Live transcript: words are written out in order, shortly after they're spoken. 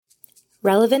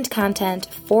Relevant content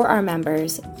for our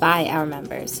members by our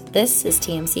members. This is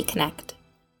TMC Connect.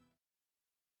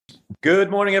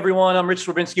 Good morning, everyone. I'm Rich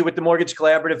Swerbinsky with the Mortgage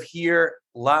Collaborative here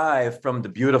live from the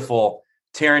beautiful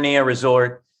Terranea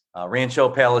Resort, Rancho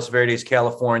Palos Verdes,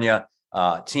 California.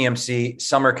 TMC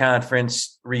Summer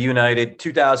Conference Reunited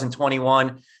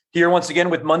 2021. Here once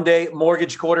again with Monday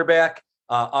Mortgage Quarterback.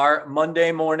 Our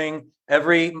Monday morning,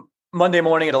 every Monday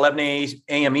morning at 11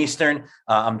 a.m. Eastern.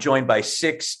 I'm joined by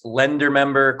 6 lender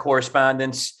member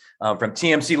correspondents from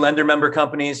TMC lender member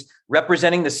companies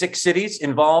representing the 6 cities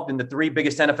involved in the 3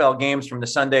 biggest NFL games from the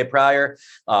Sunday prior.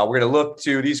 We're going to look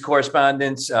to these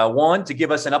correspondents, one, to give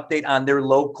us an update on their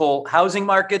local housing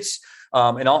markets,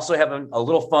 and also having a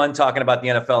little fun talking about the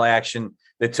NFL action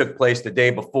that took place the day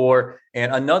before.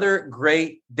 And another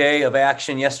great day of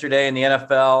action yesterday in the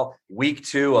NFL, week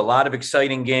 2, a lot of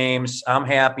exciting games. I'm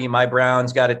happy my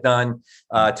Browns got it done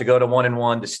to go to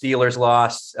 1-1. The Steelers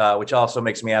lost, which also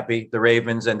makes me happy. The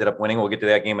Ravens ended up winning. We'll get to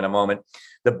that game in a moment.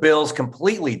 The Bills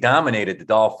completely dominated the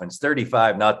Dolphins,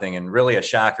 35-0, and really a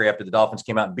shocker after the Dolphins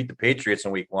came out and beat the Patriots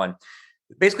in week 1.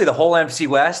 Basically, the whole NFC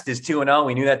West is 2-0.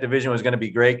 We knew that division was going to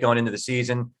be great going into the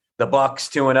season. The Bucs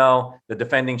 2-0, the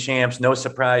defending champs, no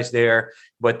surprise there.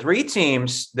 But 3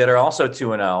 teams that are also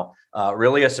 2-0,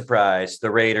 really a surprise.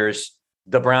 The Raiders,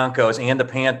 the Broncos, and the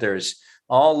Panthers,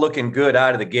 all looking good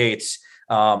out of the gates.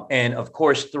 And, of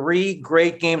course, 3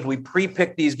 great games. We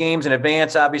pre-picked these games in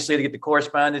advance, obviously, to get the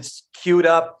correspondents queued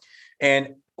up.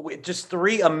 And just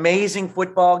 3 amazing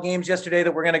football games yesterday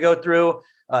that we're going to go through.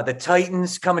 The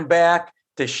Titans coming back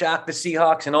to shock the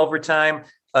Seahawks in overtime.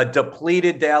 A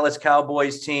depleted Dallas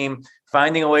Cowboys team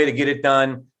finding a way to get it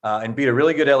done and beat a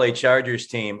really good LA Chargers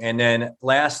team. And then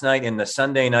last night in the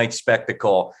Sunday night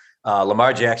spectacle,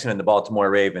 Lamar Jackson and the Baltimore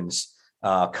Ravens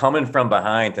coming from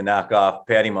behind to knock off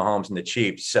Patty Mahomes and the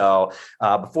Chiefs. So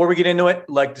before we get into it, I'd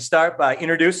like to start by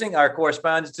introducing our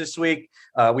correspondents this week.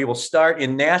 We will start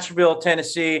in Nashville,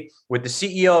 Tennessee with the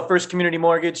CEO of First Community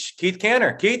Mortgage, Keith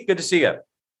Cantor. Keith, good to see you.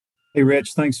 Hey,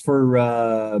 Rich, thanks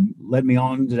for letting me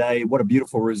on today. What a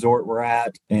beautiful resort we're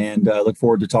at, and look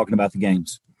forward to talking about the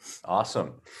games.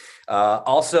 Awesome.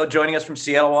 Also joining us from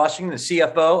Seattle, Washington, the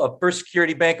CFO of First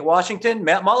Security Bank of Washington,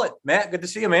 Matt Mullett. Matt, good to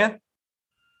see you, man.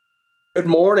 Good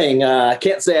morning. I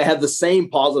can't say I had the same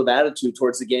positive attitude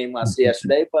towards the game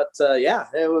yesterday, but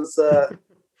it was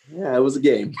a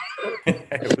game.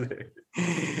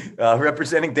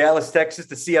 Representing Dallas, Texas,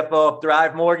 the CFO of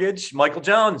Thrive Mortgage, Michael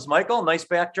Jones. Michael, nice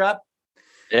backdrop.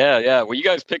 Yeah. Well, you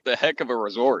guys picked a heck of a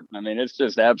resort. I mean, it's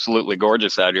just absolutely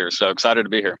gorgeous out here. So excited to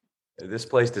be here. This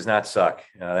place does not suck.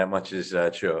 That much is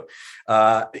true.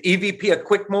 EVP of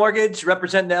Quick Mortgage,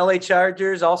 representing the LA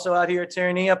Chargers, also out here at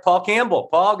Terranea, Paul Campbell.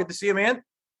 Paul, good to see you, man.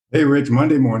 Hey, Rich,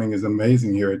 Monday morning is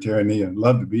amazing here at Terranea.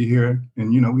 Love to be here.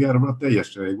 And, we had a rough day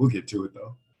yesterday. We'll get to it,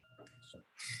 though.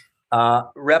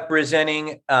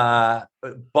 Representing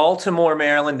Baltimore,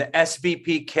 Maryland, the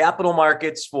SVP Capital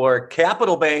Markets for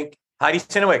Capital Bank, Heidi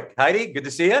Sinowick. Heidi, good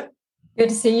to see you. Good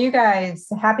to see you guys.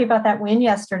 Happy about that win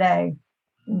yesterday.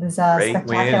 It was great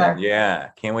spectacular. Win. Yeah,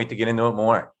 can't wait to get into it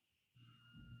more.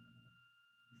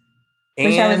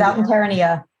 Wish I was out in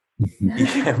Terranea.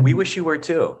 Yeah, we wish you were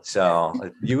too.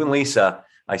 So you and Lisa,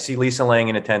 I see Lisa laying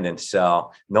in attendance.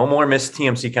 So no more missed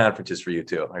TMC conferences for you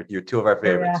two. You're 2 of our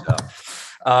favorites.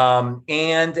 Yeah.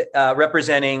 And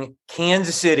representing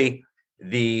Kansas City,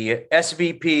 the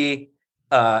SVP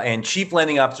and Chief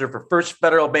Lending Officer for First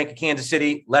Federal Bank of Kansas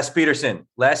City, Les Peterson.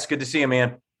 Les, good to see you,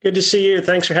 man. Good to see you.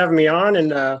 Thanks for having me on,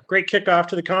 and great kickoff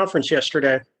to the conference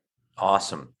yesterday.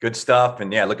 Awesome. Good stuff.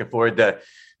 And yeah, looking forward to,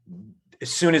 as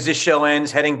soon as this show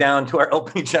ends, heading down to our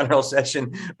opening general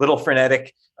session, little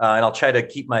frenetic, and I'll try to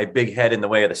keep my big head in the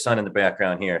way of the sun in the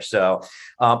background here. So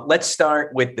let's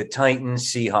start with the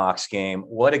Titans-Seahawks game.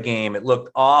 What a game. It looked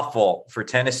awful for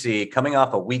Tennessee coming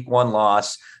off a week 1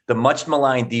 loss, the much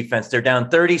maligned defense. They're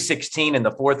down 30-16 in the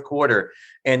fourth quarter,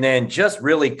 and then just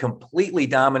really completely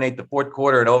dominate the fourth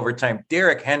quarter and overtime.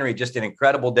 Derrick Henry, just an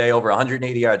incredible day, over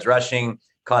 180 yards rushing,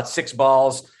 caught 6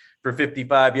 balls for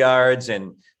 55 yards,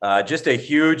 and just a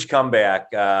huge comeback.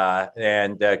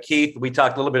 And Keith, we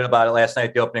talked a little bit about it last night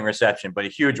at the opening reception, but a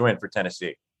huge win for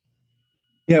Tennessee.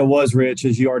 Yeah, it was, Rich.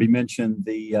 As you already mentioned,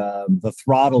 the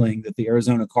throttling that the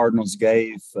Arizona Cardinals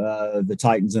gave the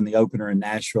Titans in the opener in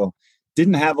Nashville.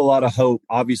 Didn't have a lot of hope,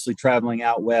 obviously, traveling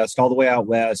out west, all the way out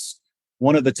west.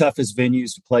 One of the toughest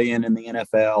venues to play in the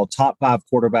NFL, top 5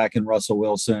 quarterback in Russell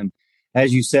Wilson.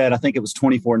 As you said, I think it was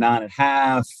 24-9 at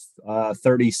half,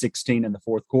 30-16 in the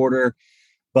fourth quarter.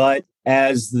 But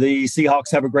as the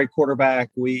Seahawks have a great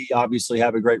quarterback, we obviously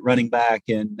have a great running back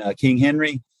in King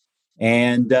Henry.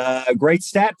 And a great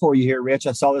stat for you here, Rich.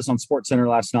 I saw this on SportsCenter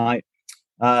last night.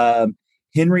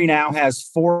 Henry now has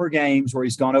 4 games where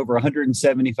he's gone over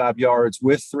 175 yards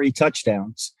with 3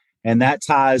 touchdowns, and that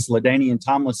ties LaDainian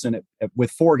Tomlinson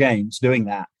with 4 games doing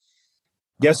that.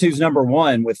 Guess who's number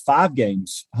 1 with 5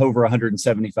 games over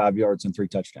 175 yards and 3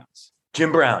 touchdowns?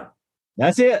 Jim Brown.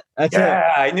 That's it. That's it.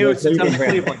 Yeah, I knew it's a tough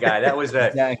Cleveland guy. That was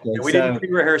exactly. We didn't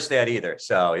pre-rehearse that either.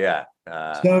 So, yeah.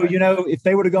 If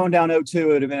they would have gone down 0-2, it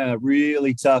would have been a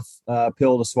really tough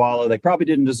pill to swallow. They probably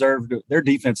didn't deserve – their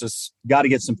defense has got to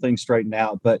get some things straightened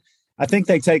out. But I think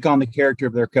they take on the character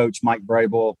of their coach, Mike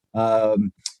Vrabel.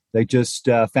 They just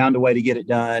found a way to get it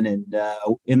done. And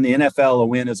in the NFL, a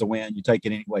win is a win. You take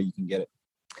it any way you can get it.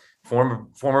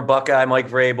 Former Buckeye Mike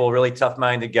Vrabel, really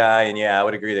tough-minded guy. And, yeah, I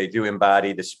would agree they do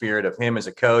embody the spirit of him as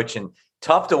a coach. And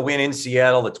tough to win in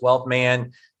Seattle, the 12th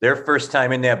man, their first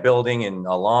time in that building in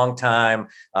a long time.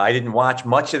 I didn't watch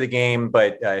much of the game,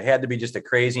 but it had to be just a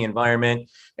crazy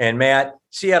environment. And, Matt,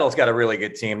 Seattle's got a really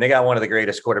good team. They got one of the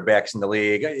greatest quarterbacks in the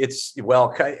league. It's,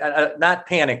 well, not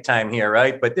panic time here,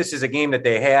 right? But this is a game that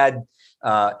they had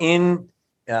in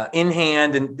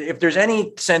hand. And if there's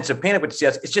any sense of panic with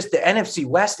Seattle, it's just the NFC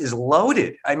West is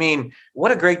loaded. I mean,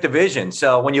 what a great division.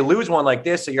 So when you lose one like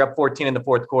this, so you're up 14 in the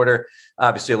fourth quarter,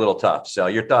 obviously a little tough. So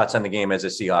your thoughts on the game as a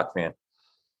Seahawks fan?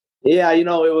 Yeah, it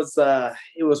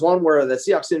was one where the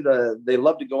Seahawks they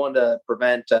love to go in to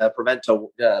prevent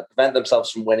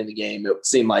themselves from winning the game. It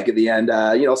seemed like at the end,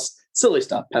 silly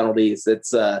stuff, penalties.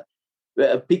 It's a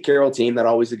Pete Carroll team that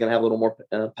always is going to have a little more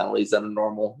penalties than a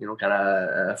normal, kind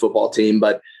of football team.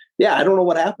 But yeah, I don't know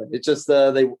what happened. It's just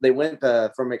they went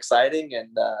from exciting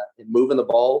and moving the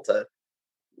ball to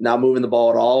not moving the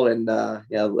ball at all, and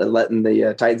letting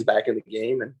the Titans back in the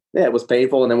game. And yeah, it was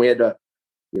painful. And then we had to,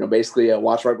 basically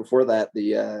watch right before that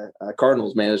the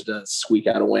Cardinals managed to squeak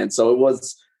out a win. So it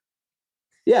was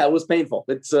painful.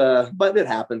 It's but it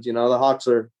happens. The Hawks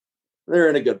they're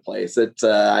in a good place.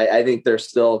 I think they're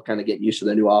still kind of getting used to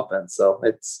the new offense. So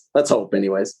let's hope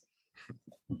anyways.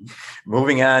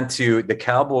 Moving on to the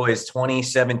Cowboys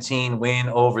 2017 win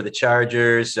over the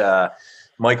Chargers.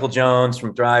 Michael Jones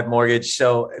from Thrive Mortgage.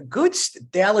 So good.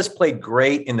 Dallas played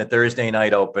great in the Thursday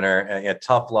night opener. A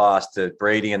tough loss to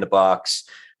Brady and the Bucs.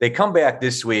 They come back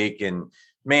this week and,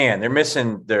 man, they're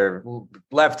missing their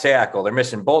left tackle. They're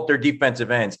missing both their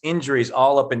defensive ends. Injuries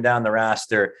all up and down the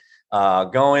roster.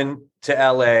 Going to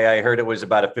LA, I heard it was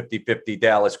about a 50-50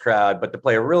 Dallas crowd, but to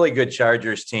play a really good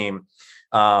Chargers team,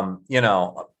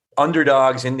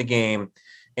 underdogs in the game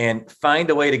and find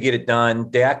a way to get it done.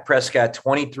 Dak Prescott,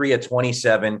 23 of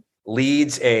 27,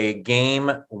 leads a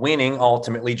game-winning,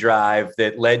 ultimately, drive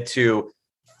that led to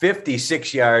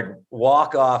 56-yard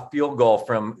walk-off field goal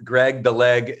from Greg the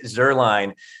Leg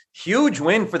Zuerlein. Huge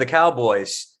win for the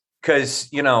Cowboys. Because,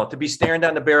 to be staring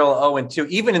down the barrel of 0-2,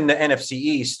 even in the NFC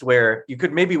East, where you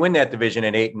could maybe win that division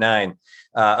at 8-9,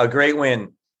 a great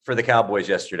win for the Cowboys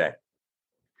yesterday.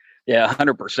 Yeah,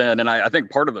 100%. And I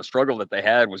think part of the struggle that they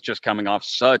had was just coming off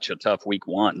such a tough week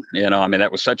 1.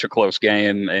 That was such a close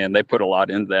game, and they put a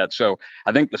lot into that. So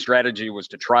I think the strategy was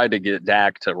to try to get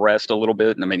Dak to rest a little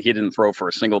bit. And he didn't throw for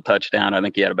a single touchdown. I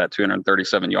think he had about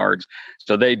 237 yards.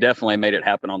 So they definitely made it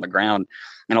happen on the ground.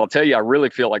 And I'll tell you, I really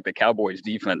feel like the Cowboys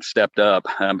defense stepped up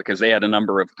because they had a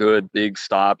number of good, big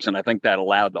stops. And I think that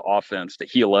allowed the offense to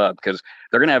heal up because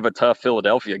they're going to have a tough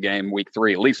Philadelphia game week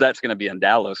 3. At least that's going to be in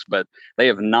Dallas, but they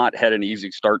have not had an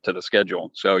easy start to the schedule.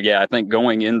 So, yeah, I think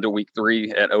going into week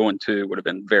 3 at 0-2 would have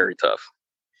been very tough.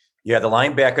 Yeah, the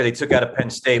linebacker they took out of Penn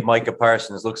State, Micah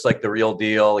Parsons, looks like the real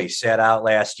deal. He sat out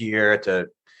last year to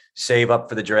save up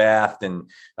for the draft,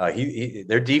 and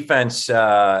their defense,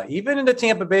 even in the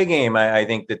Tampa Bay game, I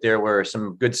think that there were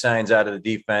some good signs out of the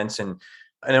defense and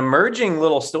an emerging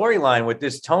little storyline with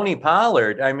this Tony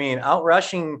Pollard. Out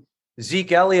rushing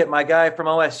Zeke Elliott, my guy from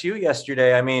OSU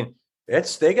yesterday.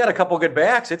 They got a couple good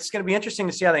backs. It's going to be interesting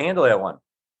to see how they handle that one.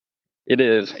 It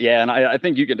is, yeah, and I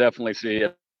think you can definitely see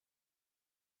it.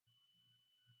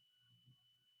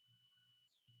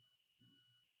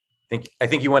 I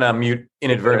think you went on mute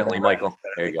inadvertently, Michael.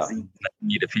 There you go.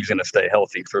 If he's going to stay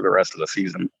healthy through the rest of the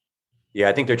season. Yeah,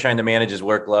 I think they're trying to manage his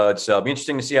workload. So it'll be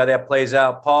interesting to see how that plays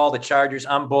out. Paul, the Chargers,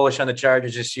 I'm bullish on the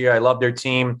Chargers this year. I love their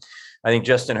team. I think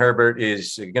Justin Herbert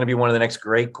is going to be one of the next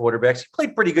great quarterbacks. He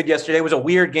played pretty good yesterday. It was a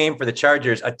weird game for the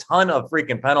Chargers. A ton of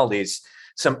freaking penalties,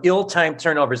 some ill-timed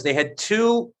turnovers. They had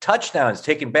 2 touchdowns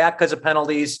taken back because of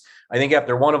penalties. I think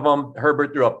after one of them,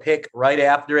 Herbert threw a pick right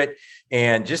after it,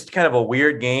 and just kind of a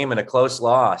weird game and a close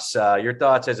loss. Your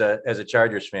thoughts as a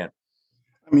Chargers fan?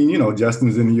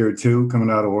 Justin's in year 2 coming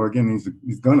out of Oregon.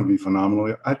 He's going to be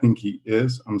phenomenal. I think he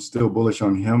is. I'm still bullish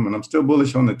on him, and I'm still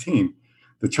bullish on the team.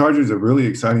 The Chargers are really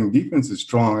exciting. Defense is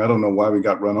strong. I don't know why we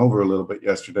got run over a little bit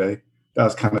yesterday. that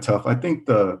was kind of tough. I think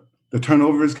the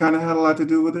turnovers kind of had a lot to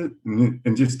do with it,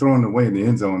 and just throwing away in the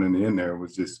end zone in the end there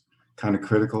was just kind of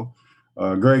critical.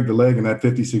 Greg, the leg and that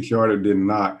 56-yarder did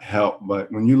not help.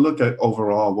 But when you look at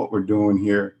overall what we're doing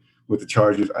here with the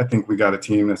Chargers, I think we got a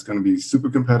team that's going to be super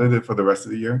competitive for the rest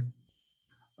of the year.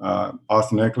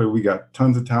 Austin Eckler, we got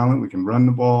tons of talent. We can run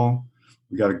the ball.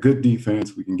 We got a good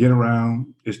defense. We can get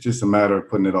around. It's just a matter of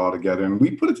putting it all together. And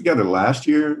we put it together last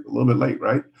year, a little bit late,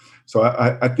 right? So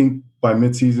I think by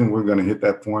midseason, we're going to hit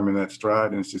that form and that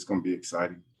stride, and it's just going to be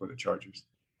exciting for the Chargers.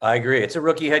 I agree. It's a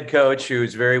rookie head coach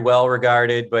who's very well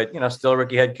regarded, but, still a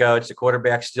rookie head coach. The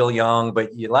quarterback's still young, but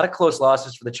a lot of close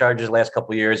losses for the Chargers the last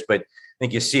couple of years. But I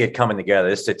think you see it coming together.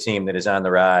 This is a team that is on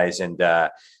the rise and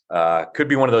could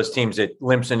be one of those teams that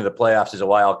limps into the playoffs as a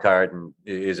wild card and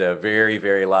is a very,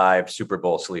 very live Super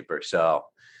Bowl sleeper. So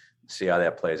see how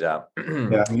that plays out.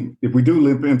 Yeah, I mean, if we do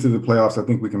limp into the playoffs, I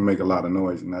think we can make a lot of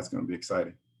noise, and that's going to be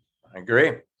exciting. I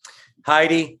agree.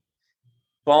 Heidi,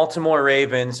 Baltimore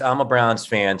Ravens. I'm a Browns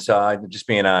fan, so I'm just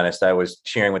being honest. I was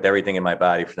cheering with everything in my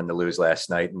body for them to lose last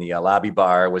night, and the lobby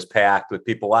bar was packed with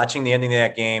people watching the ending of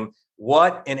that game.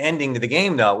 What an ending to the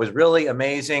game, though. It was really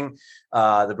amazing.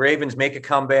 The Ravens make a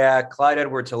comeback. Clyde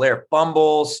Edwards-Helaire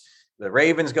fumbles. The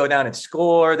Ravens go down and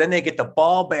score. Then they get the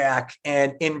ball back.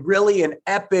 And in really an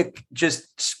epic,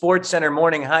 just SportsCenter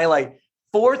morning highlight,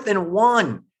 4th and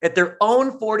 1 at their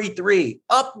own 43,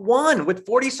 up 1 with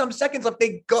 40-some seconds left.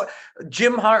 They go.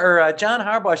 John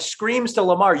Harbaugh screams to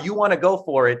Lamar, "You want to go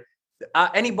for it."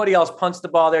 Anybody else punts the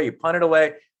ball there, you punt it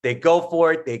away. They go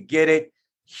for it. They get it.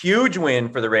 Huge win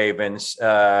for the Ravens.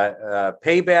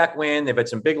 Payback win. They've had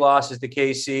some big losses to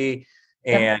KC.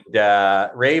 And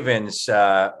Ravens,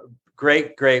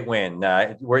 great win.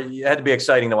 It had to be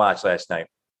exciting to watch last night.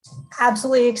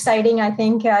 Absolutely exciting. I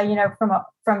think,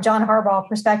 from John Harbaugh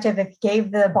perspective, if he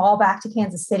gave the ball back to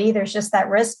Kansas City, there's just that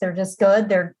risk. They're just good.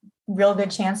 They're real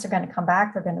good chance they're going to come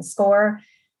back. They're going to score.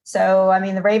 So, I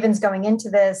mean, the Ravens going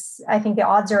into this, I think the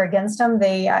odds are against them.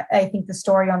 I think the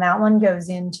story on that one goes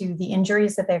into the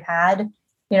injuries that they've had,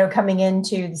 coming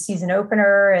into the season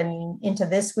opener and into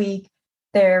this week.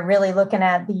 They're really looking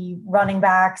at the running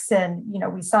backs and,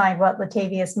 we signed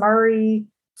Latavius Murray,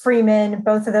 Freeman,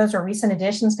 both of those are recent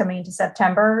additions coming into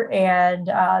September, and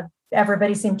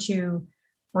everybody seemed to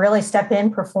really step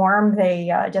in, perform.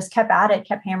 They just kept at it,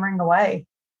 kept hammering away.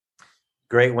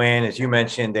 Great win. As you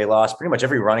mentioned, they lost pretty much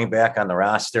every running back on the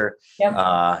roster. Yep.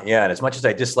 And as much as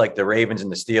I dislike the Ravens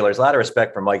and the Steelers, a lot of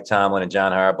respect for Mike Tomlin and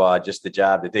John Harbaugh, just the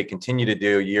job that they continue to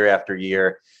do year after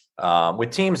year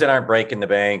with teams that aren't breaking the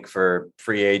bank for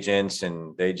free agents,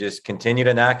 and they just continue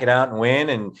to knock it out and win.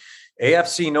 And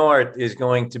AFC North is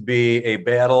going to be a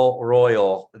battle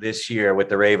royal this year with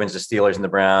the Ravens, the Steelers, and the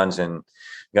Browns, and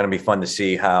going to be fun to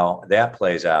see how that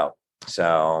plays out.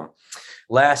 So,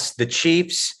 the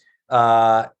Chiefs.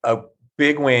 A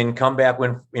big win, comeback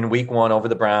win in week 1 over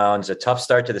the Browns, a tough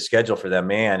start to the schedule for them,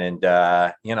 man. And,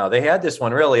 they had this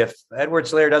one really. If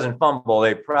Edwards-Helaire doesn't fumble,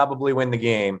 they probably win the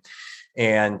game.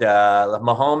 And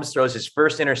Mahomes throws his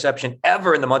first interception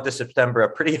ever in the month of September, a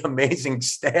pretty amazing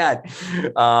stat.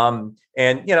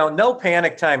 No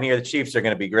panic time here. The Chiefs are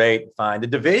going to be great. Fine. The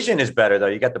division is better, though.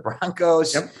 You got the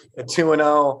Broncos at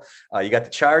 2-0. You got the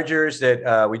Chargers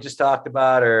that we just talked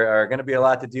about are going to be a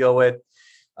lot to deal with.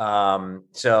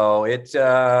 So it's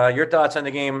your thoughts on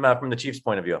the game from the Chiefs'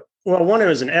 point of view. Well, one, it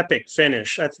was an epic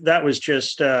finish. That was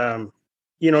just,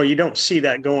 you don't see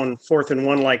that going 4th and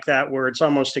 1 like that, where it's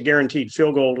almost a guaranteed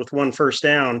field goal with 1 first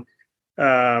down.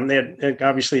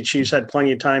 Obviously the Chiefs had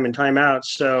plenty of time and timeouts.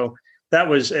 So that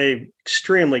was a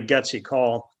extremely gutsy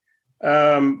call.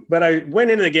 But I went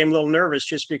into the game a little nervous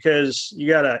just because you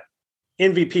got a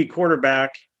MVP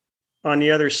quarterback on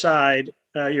the other side,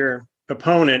 your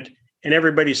opponent, and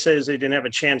everybody says they didn't have a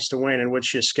chance to win, and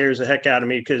which just scares the heck out of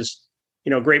me because,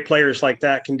 great players like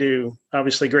that can do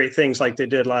obviously great things like they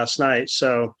did last night.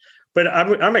 So, but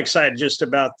I'm excited just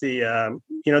about the,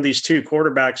 these two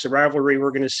quarterbacks. The rivalry we're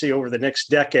going to see over the next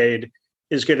decade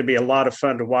is going to be a lot of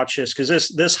fun to watch this, because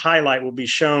this highlight will be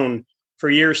shown for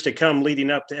years to come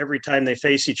leading up to every time they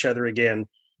face each other again.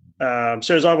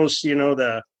 So it's almost,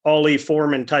 the Ollie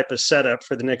Foreman type of setup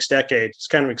for the next decade. It's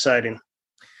kind of exciting.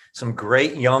 Some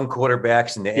great young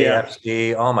quarterbacks in the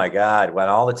AFC. Oh, my God. Well,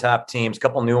 all the top teams, a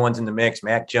couple new ones in the mix,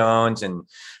 Mac Jones and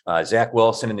Zach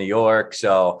Wilson in New York.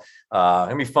 So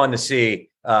it'll be fun to see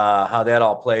how that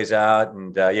all plays out.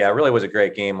 And, it really was a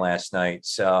great game last night.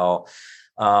 So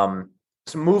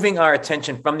moving our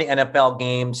attention from the NFL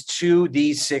games to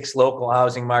these 6 local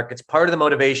housing markets, part of the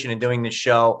motivation in doing this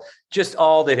show, just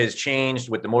all that has changed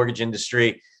with the mortgage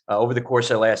industry over the course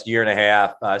of the last year and a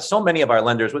half. So many of our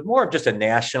lenders with more of just a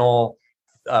national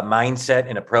mindset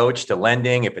and approach to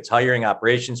lending, if it's hiring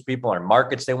operations people or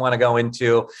markets they want to go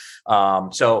into.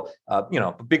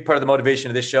 A big part of the motivation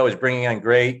of this show is bringing on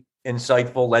great,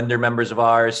 insightful lender members of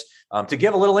ours to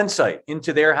give a little insight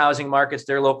into their housing markets,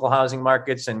 their local housing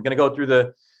markets, and going to go through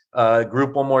the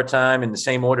group one more time in the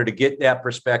same order to get that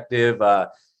perspective.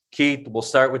 Keith, we'll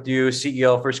start with you,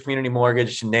 CEO, First Community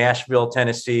Mortgage, Nashville,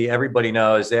 Tennessee. Everybody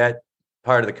knows that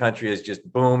part of the country is just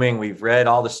booming. We've read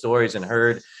all the stories and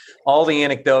heard all the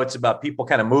anecdotes about people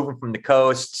kind of moving from the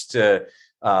coasts to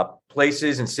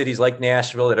places and cities like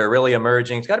Nashville that are really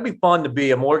emerging. It's got to be fun to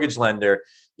be a mortgage lender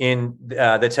in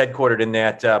that's headquartered in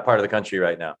that part of the country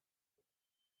right now.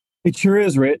 It sure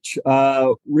is, Rich.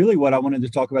 Really what I wanted to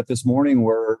talk about this morning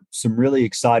were some really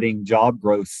exciting job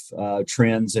growth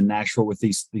trends in Nashville with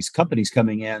these companies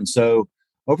coming in. So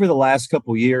over the last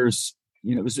couple of years,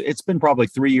 it's been probably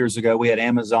 3 years ago, we had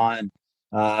Amazon,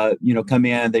 come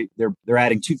in. They're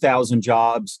adding 2,000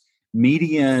 jobs,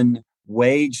 median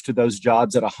wage to those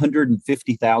jobs at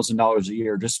 $150,000 a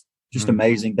year. Just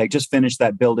amazing. They just finished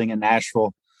that building in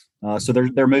Nashville. So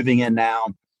they're moving in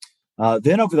now.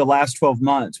 Then over the last 12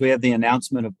 months, we had the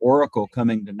announcement of Oracle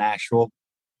coming to Nashville.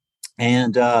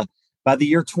 And by the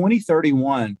year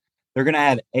 2031, they're going to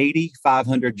add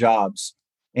 8,500 jobs.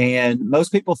 And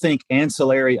most people think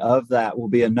ancillary of that will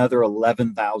be another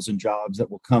 11,000 jobs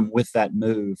that will come with that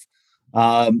move.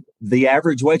 The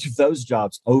average wage of those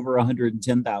jobs, over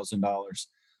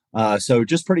 $110,000. So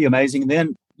just pretty amazing. And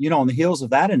then, on the heels of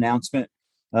that announcement,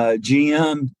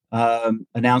 GM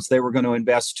announced they were going to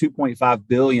invest $2.5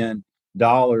 billion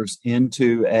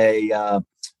into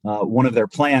one of their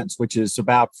plants, which is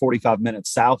about 45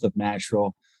 minutes south of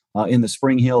Nashville, in the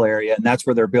Spring Hill area. And that's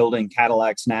where they're building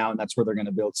Cadillacs now. And that's where they're going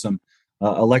to build some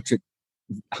electric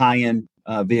high-end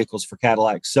vehicles for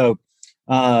Cadillacs. So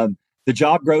the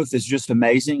job growth is just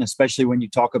amazing, especially when you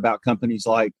talk about companies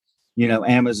like,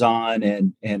 Amazon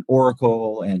and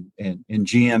Oracle and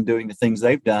GM doing the things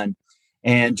they've done.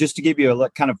 And just to give you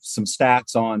kind of some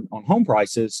stats on home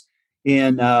prices,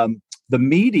 in the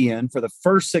median for the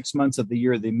first 6 months of the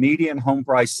year, the median home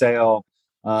price sale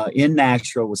in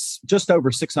Nashville was just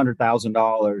over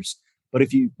 $600,000. But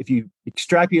if you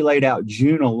extrapolate out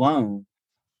June alone,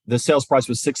 the sales price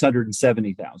was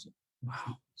 $670,000.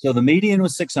 Wow! So the median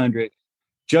was 600.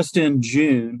 Just in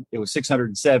June, it was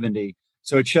 670.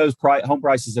 So it shows home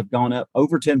prices have gone up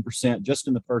over 10% just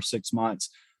in the first 6 months.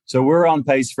 So we're on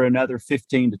pace for another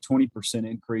 15 to 20%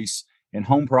 increase in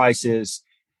home prices.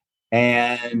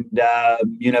 And,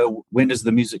 when does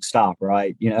the music stop,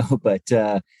 right?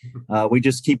 But we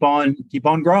just keep on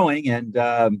growing. And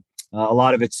a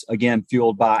lot of it's, again,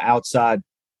 fueled by outside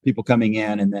people coming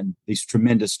in and then these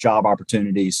tremendous job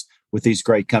opportunities with these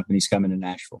great companies coming to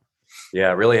Nashville.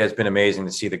 Yeah, it really has been amazing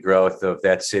to see the growth of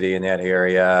that city and that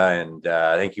area. And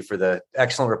thank you for the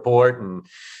excellent report and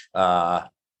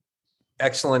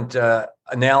excellent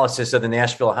analysis of the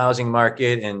Nashville housing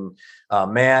market. And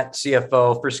Matt,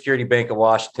 CFO, First Security Bank of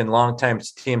Washington, longtime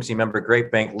TMC member,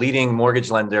 great bank, leading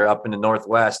mortgage lender up in the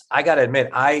Northwest. I got to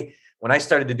admit, when I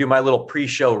started to do my little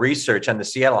pre-show research on the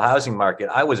Seattle housing market,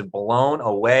 I was blown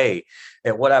away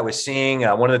at what I was seeing.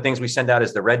 One of the things we send out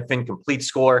is the Redfin Complete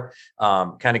Score,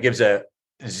 kind of gives a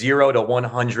 0 to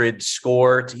 100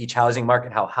 score to each housing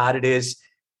market, how hot it is.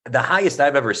 The highest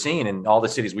I've ever seen in all the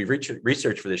cities we've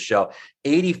researched for this show,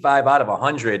 85 out of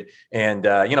 100. And,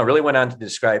 really went on to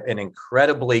describe an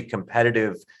incredibly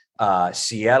competitive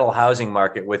Seattle housing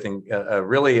market with a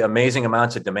really amazing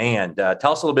amounts of demand.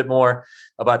 Tell us a little bit more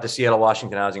about the Seattle,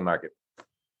 Washington housing market.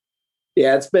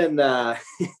 Yeah, it's been an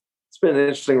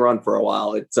interesting run for a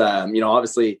while. It's,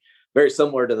 obviously very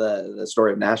similar to the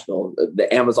story of Nashville, the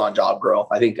Amazon job growth.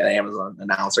 I think Amazon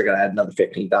announced they're going to add another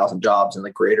 15,000 jobs in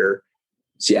the greater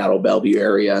Seattle, Bellevue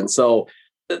area. And so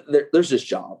there's just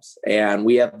jobs. And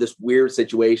we have this weird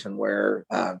situation where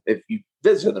if you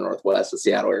visit the Northwest, the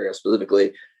Seattle area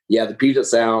specifically, you have the Puget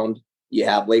Sound, you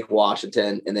have Lake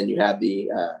Washington, and then you have the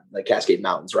Cascade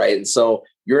Mountains, right? And so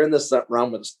you're in this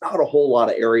realm where there's not a whole lot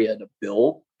of area to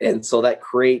build. And so that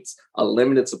creates a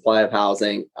limited supply of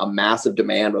housing, a massive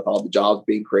demand with all the jobs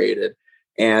being created.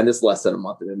 And it's less than a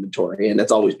month of inventory. And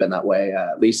it's always been that way,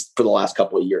 at least for the last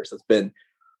couple of years. It's been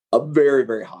a very,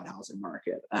 very hot housing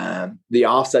market. The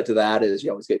offset to that is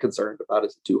you always get concerned about,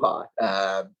 is it too hot?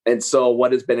 And so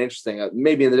what has been interesting,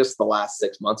 maybe in just the last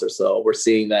 6 months or so, we're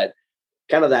seeing that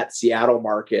kind of that Seattle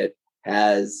market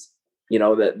has,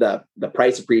 the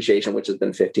price appreciation, which has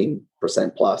been 15%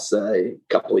 plus a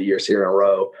couple of years here in a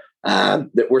row,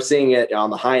 that we're seeing it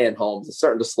on the high end homes. It's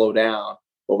starting to slow down,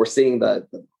 but we're seeing the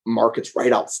markets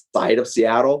right outside of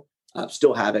Seattle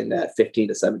still having that 15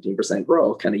 to 17%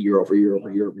 growth kind of year over year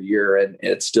over year over year. And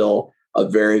it's still a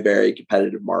very, very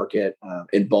competitive market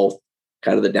in both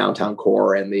kind of the downtown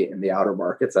core and the outer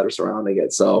markets that are surrounding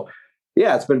it. So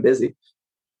yeah, it's been busy.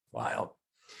 Wild.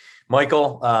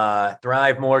 Michael,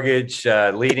 Thrive Mortgage,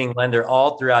 leading lender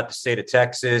all throughout the state of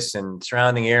Texas and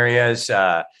surrounding areas.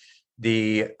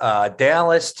 The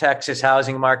Dallas, Texas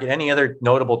housing market, any other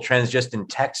notable trends just in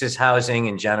Texas housing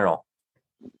in general?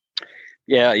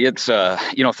 Yeah, it's,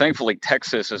 thankfully,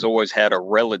 Texas has always had a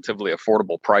relatively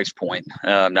affordable price point.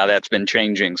 Now, that's been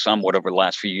changing somewhat over the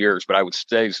last few years, but I would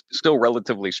say still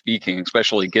relatively speaking,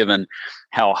 especially given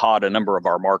how hot a number of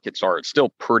our markets are, it's still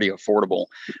pretty affordable.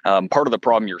 Part of the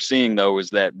problem you're seeing, though, is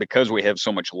that because we have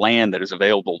so much land that is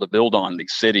available to build on,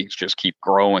 these cities just keep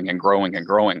growing and growing and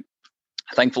growing.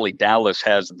 Thankfully, Dallas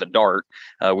has the DART,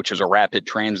 which is a rapid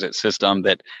transit system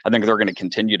that I think they're going to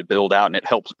continue to build out. And it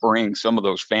helps bring some of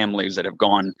those families that have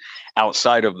gone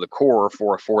outside of the core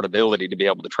for affordability to be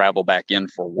able to travel back in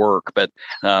for work. But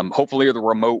hopefully the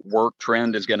remote work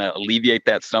trend is going to alleviate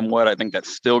that somewhat. I think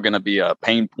that's still going to be a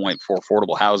pain point for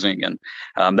affordable housing.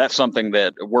 And that's something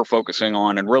that we're focusing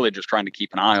on and really just trying to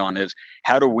keep an eye on is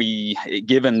how do we,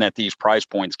 given that these price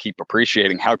points keep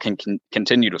appreciating, how can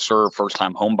continue to serve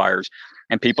first-time home buyers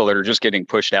and people that are just getting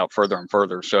pushed out further and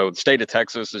further. So the state of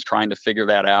Texas is trying to figure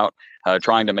that out,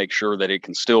 trying to make sure that it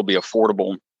can still be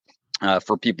affordable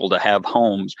for people to have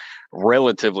homes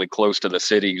relatively close to the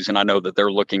cities. And I know that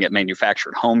they're looking at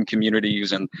manufactured home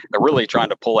communities, and they're really trying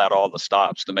to pull out all the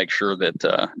stops to make sure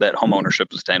that that home ownership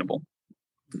is sustainable.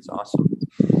 That's awesome.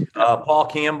 Paul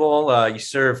Campbell, you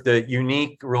serve the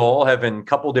unique role, having a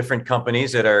couple different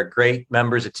companies that are great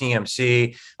members of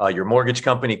TMC, your mortgage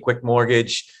company, Quick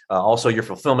Mortgage, also your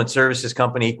fulfillment services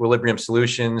company, Equilibrium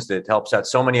Solutions, that helps out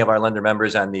so many of our lender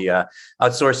members on the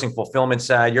outsourcing fulfillment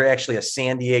side. You're actually a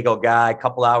San Diego guy, a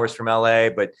couple hours from LA,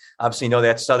 but obviously know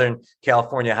that Southern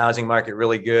California housing market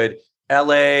really good.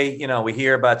 LA, we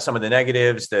hear about some of the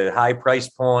negatives, the high price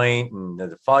point and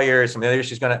the fires, some of the other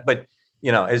issues but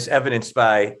as evidenced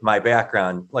by my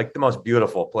background, like the most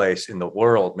beautiful place in the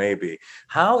world, maybe.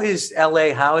 How is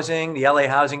LA housing, the LA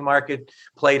housing market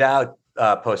played out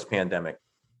post-pandemic?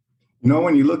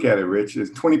 When you look at it, Rich, is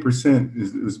 20%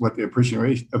 is what the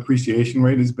appreciation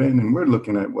rate has been. And we're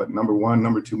looking at number one,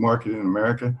 number two market in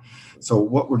America. So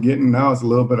what we're getting now is a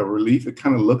little bit of relief. It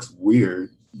kind of looks weird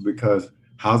because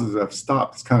houses have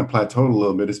stopped. It's kind of plateaued a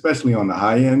little bit, especially on the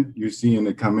high end. You're seeing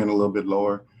it come in a little bit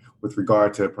lower with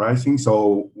regard to pricing.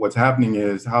 So what's happening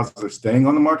is houses are staying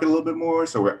on the market a little bit more.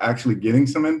 So we're actually getting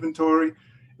some inventory.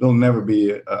 It'll never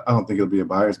be, I don't think it'll be a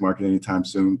buyer's market anytime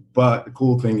soon. But the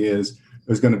cool thing is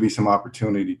there's going to be some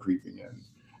opportunity creeping in.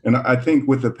 And I think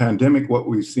with the pandemic, what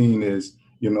we've seen is,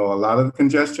 a lot of the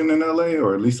congestion in LA,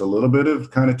 or at least a little bit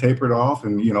of kind of tapered off.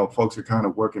 And, folks are kind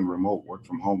of working remote, work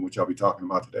from home, which I'll be talking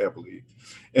about today, I believe.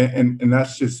 And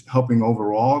that's just helping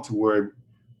overall to where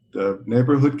the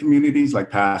neighborhood communities like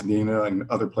Pasadena and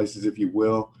other places, if you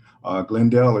will,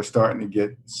 Glendale are starting to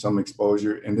get some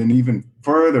exposure. And then even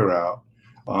further out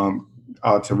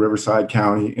to Riverside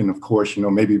County. And of course,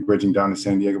 maybe bridging down to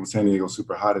San Diego. San Diego's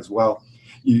super hot as well.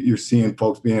 You're seeing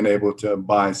folks being able to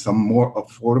buy some more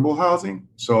affordable housing.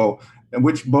 So,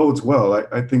 which bodes well.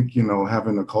 I think,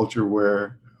 having a culture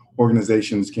where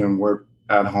organizations can work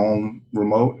at home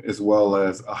remote as well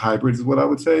as a hybrid is what I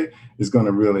would say is going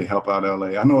to really help out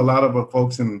LA. I know a lot of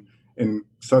folks in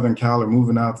Southern Cal are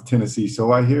moving out to Tennessee.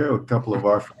 So I hear a couple of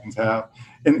our friends have,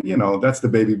 and that's the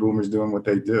baby boomers doing what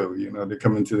they do. They're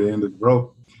coming to the end of the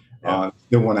rope.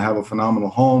 They want to have a phenomenal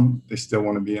home. They still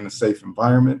want to be in a safe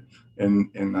environment.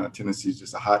 And Tennessee is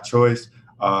just a hot choice.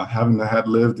 Having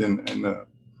lived in the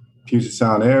Puget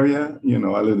Sound area,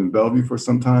 I lived in Bellevue for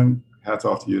some time. Hats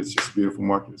off to you. It's just a beautiful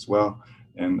market as well.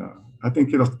 And I think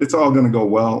it's all going to go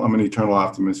well. I'm an eternal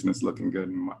optimist, and it's looking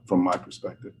good from my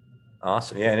perspective.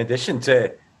 Awesome. Yeah. In addition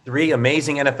to 3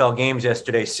 amazing NFL games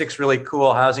yesterday, 6 really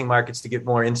cool housing markets to get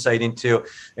more insight into.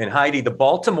 And Heidi, the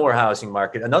Baltimore housing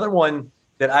market, another one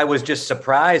that I was just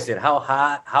surprised at how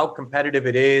hot, how competitive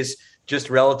it is just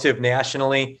relative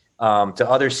nationally to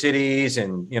other cities.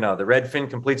 And, the Redfin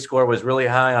complete score was really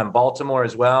high on Baltimore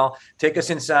as well. Take us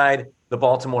inside the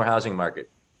Baltimore housing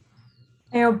market.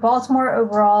 Baltimore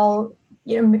overall,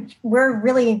 we're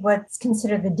really what's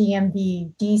considered the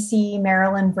DMV, DC,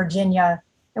 Maryland, Virginia.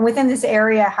 And within this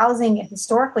area, housing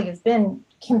historically has been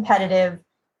competitive.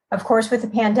 Of course, with the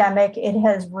pandemic, it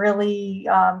has really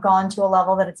gone to a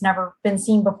level that it's never been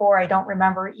seen before. I don't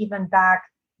remember even back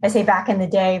in the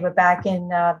day, but back in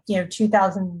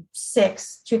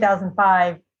 2006,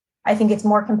 2005, I think it's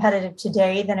more competitive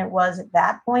today than it was at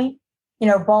that point.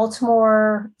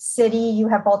 Baltimore City, you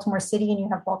have Baltimore City and you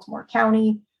have Baltimore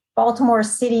County. Baltimore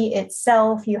City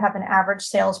itself, you have an average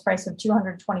sales price of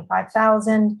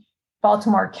 $225,000.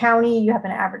 Baltimore County, you have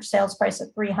an average sales price of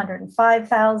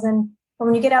 $305,000. But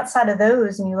when you get outside of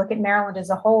those and you look at Maryland as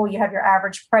a whole, you have your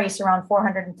average price around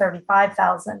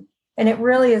 $435,000. And it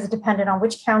really is dependent on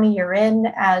which county you're in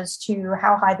as to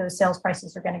how high those sales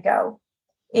prices are going to go.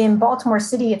 In Baltimore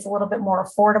City, it's a little bit more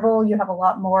affordable. You have a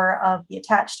lot more of the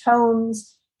attached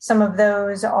homes. Some of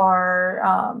those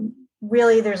are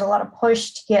really, there's a lot of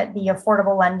push to get the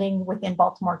affordable lending within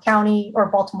Baltimore County or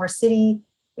Baltimore City.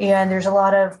 And there's a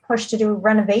lot of push to do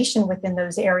renovation within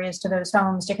those areas to those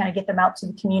homes to kind of get them out to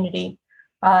the community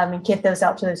and get those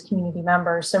out to those community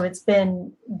members. So it's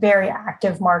been very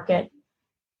active market.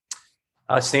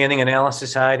 Outstanding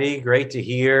analysis, Heidi. Great to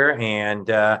hear. And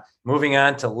moving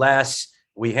on to Les,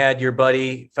 we had your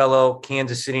buddy, fellow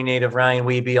Kansas City native Ryan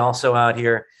Wiebe also out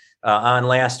here on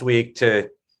last week to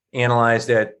analyze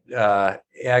that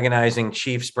agonizing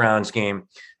Chiefs-Browns game.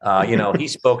 He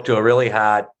spoke to a really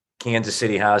hot Kansas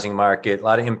City housing market, a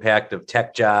lot of impact of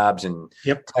tech jobs and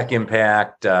tech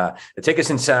impact. Take us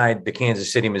inside the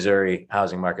Kansas City, Missouri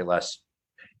housing market, Les.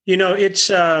 It's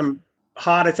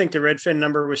hot. I think the Redfin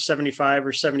number was 75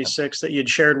 or 76 that you'd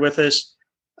shared with us.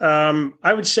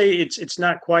 I would say it's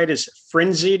not quite as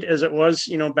frenzied as it was,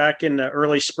 back in the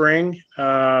early spring.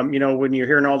 When you're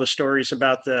hearing all the stories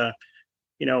about the,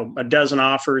 a dozen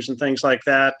offers and things like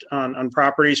that on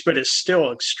properties, but it's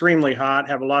still extremely hot,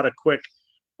 have a lot of quick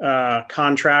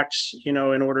contracts, in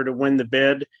order to win the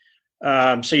bid.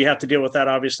 So you have to deal with that,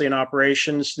 obviously, in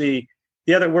operations. The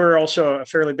other, we're also a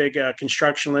fairly big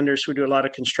construction lender, so we do a lot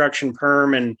of construction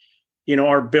perm, and,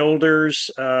 our builders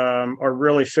are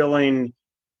really filling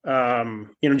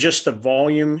just the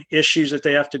volume issues that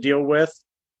they have to deal with,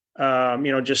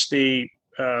 just the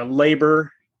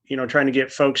labor, trying to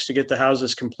get folks to get the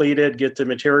houses completed, get the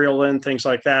material in, things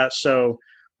like that. So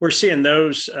we're seeing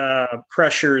those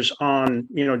pressures on,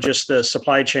 just the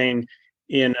supply chain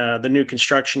in the new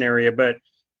construction area. But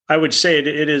I would say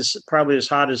it is probably as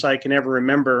hot as I can ever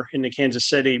remember in the Kansas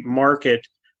City market,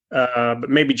 but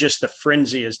maybe just the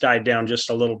frenzy has died down just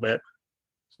a little bit.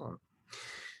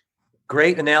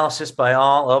 Great analysis by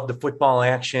all of the football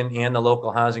action and the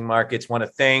local housing markets. Want to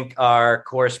thank our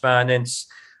correspondents,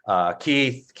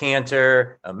 Keith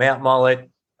Cantor, Matt Mullett,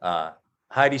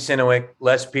 Heidi Sinowick,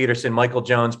 Les Peterson, Michael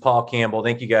Jones, Paul Campbell.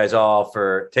 Thank you guys all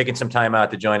for taking some time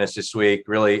out to join us this week.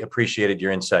 Really appreciated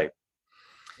your insight.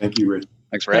 Thank you, Rich.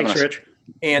 Thanks for having us. Rich.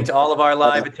 And to all of our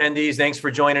live attendees, thanks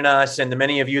for joining us. And to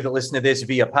many of you that listen to this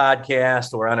via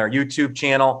podcast or on our YouTube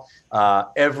channel,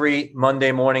 every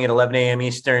Monday morning at 11 a.m.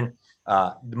 Eastern,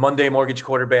 the Monday Mortgage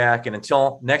Quarterback. And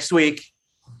until next week,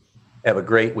 have a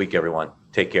great week, everyone.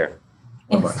 Take care.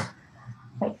 Bye-bye.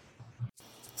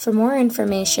 For more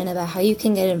information about how you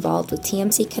can get involved with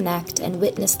TMC Connect and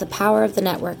witness the power of the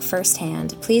network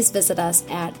firsthand, please visit us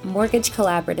at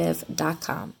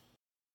mortgagecollaborative.com.